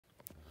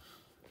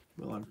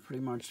Well, I've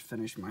pretty much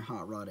finished my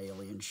hot rod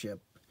alien ship.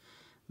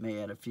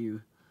 May add a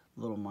few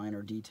little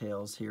minor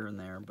details here and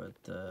there, but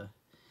I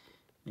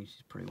think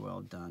she's pretty well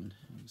done.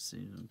 You can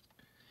see the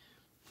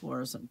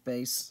fluorescent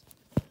base,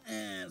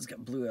 and it's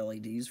got blue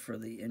LEDs for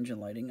the engine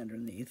lighting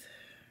underneath.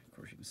 Of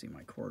course, you can see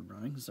my cord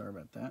running. Sorry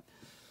about that.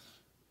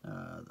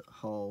 The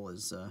hull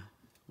is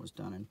was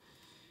done and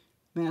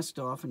masked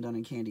off and done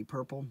in candy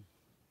purple,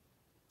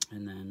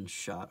 and then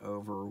shot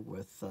over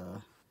with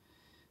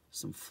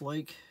some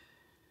flake,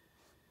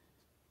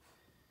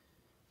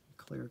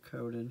 clear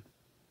coated.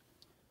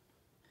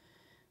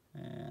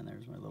 And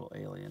there's my little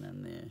alien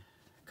in the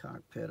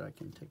cockpit. I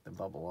can take the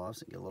bubble off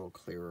so you get a little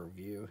clearer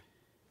view.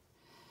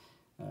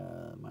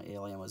 My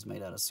alien was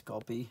made out of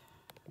Sculpey.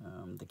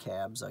 The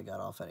cabs I got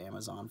off at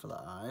Amazon for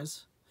the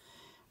eyes.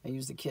 I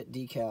used the kit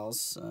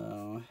decals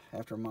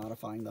after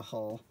modifying the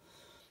hull.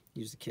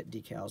 Used the kit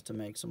decals to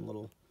make some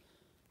little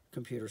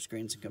computer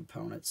screens and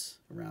components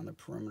around the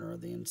perimeter of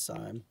the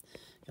inside.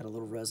 Got a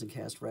little resin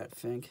cast rat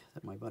fink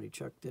that my buddy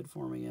Chuck did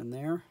for me in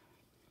there.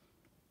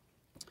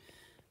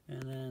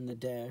 And then the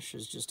dash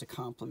is just a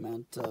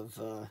complement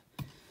of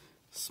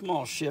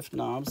small shift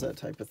knobs, that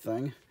type of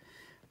thing.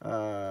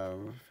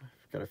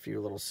 Got a few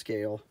little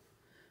scale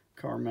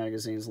car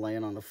magazines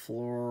laying on the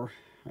floor,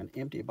 an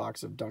empty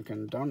box of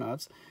Dunkin'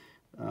 Donuts,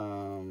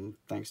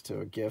 thanks to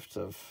a gift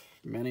of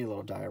many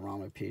little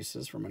diorama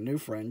pieces from a new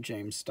friend,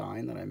 James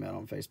Stein, that I met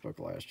on Facebook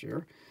last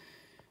year.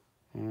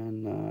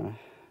 And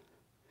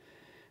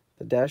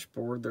the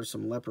dashboard, there's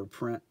some leopard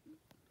print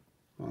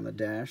on the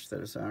dash that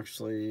is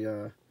actually,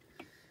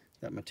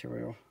 that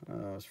material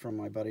is from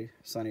my buddy,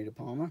 Sonny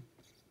DePalma,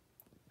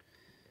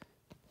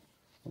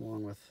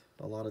 along with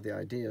a lot of the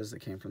ideas that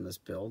came from this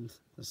build.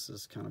 This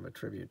is kind of a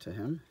tribute to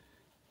him.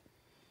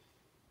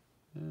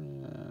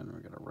 And we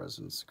got a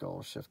resin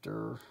skull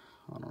shifter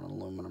on an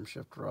aluminum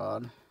shift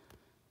rod.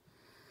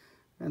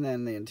 And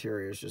then the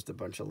interior is just a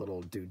bunch of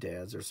little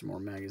doodads. There's some more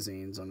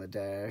magazines on the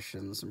dash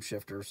and some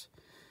shifters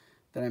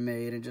that I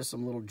made, and just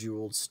some little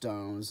jeweled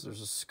stones.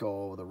 There's a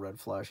skull with a red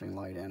flashing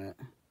light in it.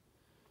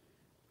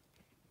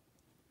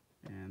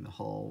 And the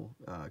hull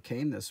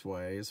came this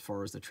way. As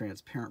far as the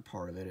transparent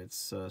part of it,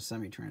 it's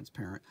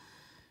semi-transparent.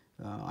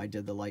 I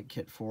did the light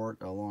kit for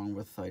it, along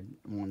with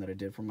one that I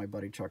did for my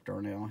buddy Chuck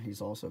Darnell. He's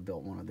also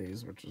built one of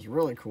these, which is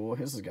really cool.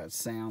 His has got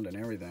sound and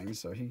everything,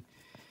 so he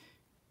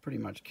pretty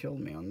much killed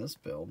me on this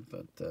build.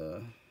 But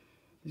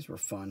these were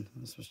fun.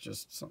 This was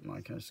just something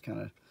I just kind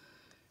of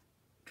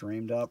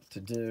dreamed up to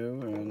do.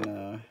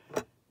 And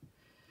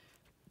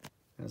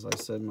as I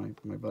said,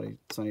 my buddy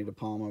Sonny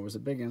DePalma was a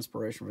big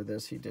inspiration for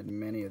this. He did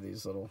many of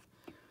these little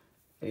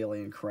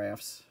alien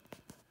crafts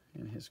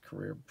in his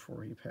career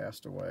before he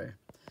passed away.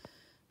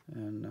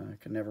 And I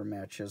could never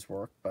match his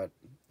work, but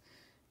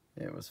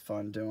it was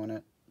fun doing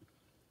it.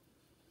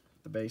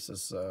 The base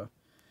is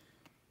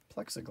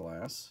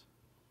plexiglass,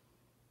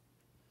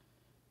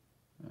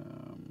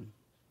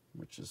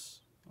 which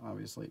is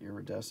obviously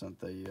iridescent.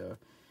 The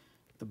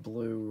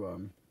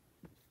blue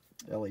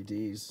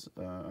LEDs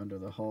under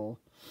the hull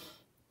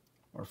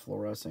are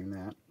fluorescing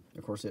that.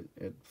 Of course, it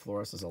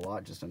fluoresces a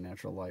lot, just a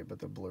natural light, but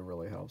the blue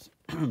really helps.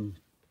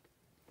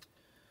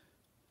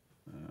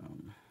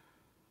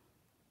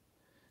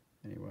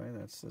 Anyway,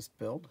 that's this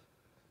build.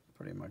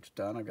 Pretty much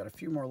done. I've got a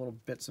few more little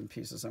bits and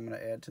pieces I'm going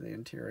to add to the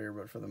interior,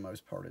 but for the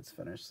most part it's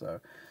finished. So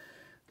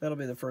that'll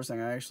be the first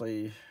thing I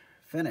actually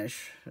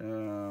finish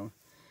for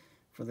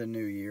the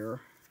new year.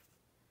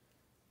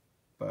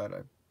 But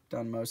I've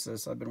done most of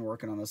this. I've been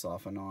working on this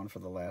off and on for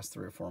the last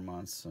 3 or 4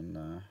 months,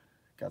 and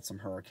got some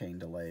hurricane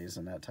delays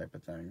and that type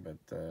of thing,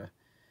 but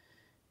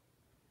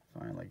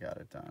finally got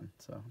it done.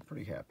 So I'm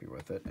pretty happy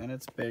with it. And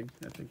it's big.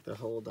 I think the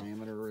whole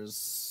diameter is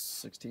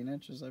 16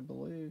 inches, I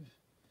believe.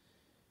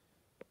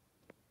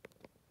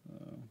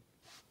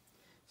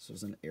 This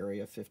was an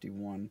Area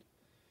 51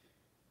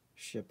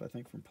 ship, I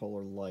think, from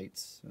Polar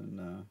Lights,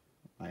 and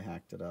I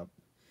hacked it up,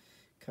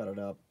 cut it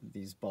up.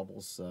 These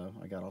bubbles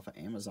I got off of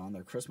Amazon.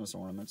 They're Christmas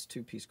ornaments,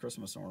 2-piece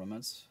Christmas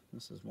ornaments.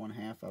 This is one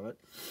half of it.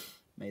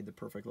 Made the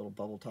perfect little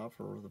bubble top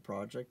for the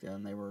project,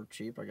 and they were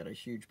cheap. I got a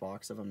huge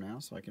box of them now,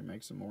 so I can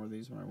make some more of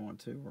these when I want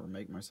to, or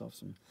make myself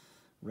some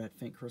red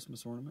fink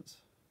Christmas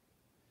ornaments.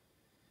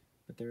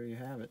 But there you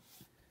have it.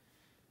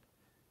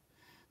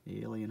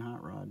 The alien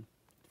hot rod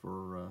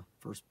for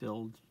first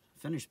build,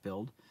 finished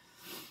build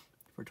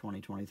for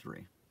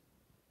 2023.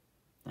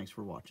 Thanks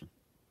for watching.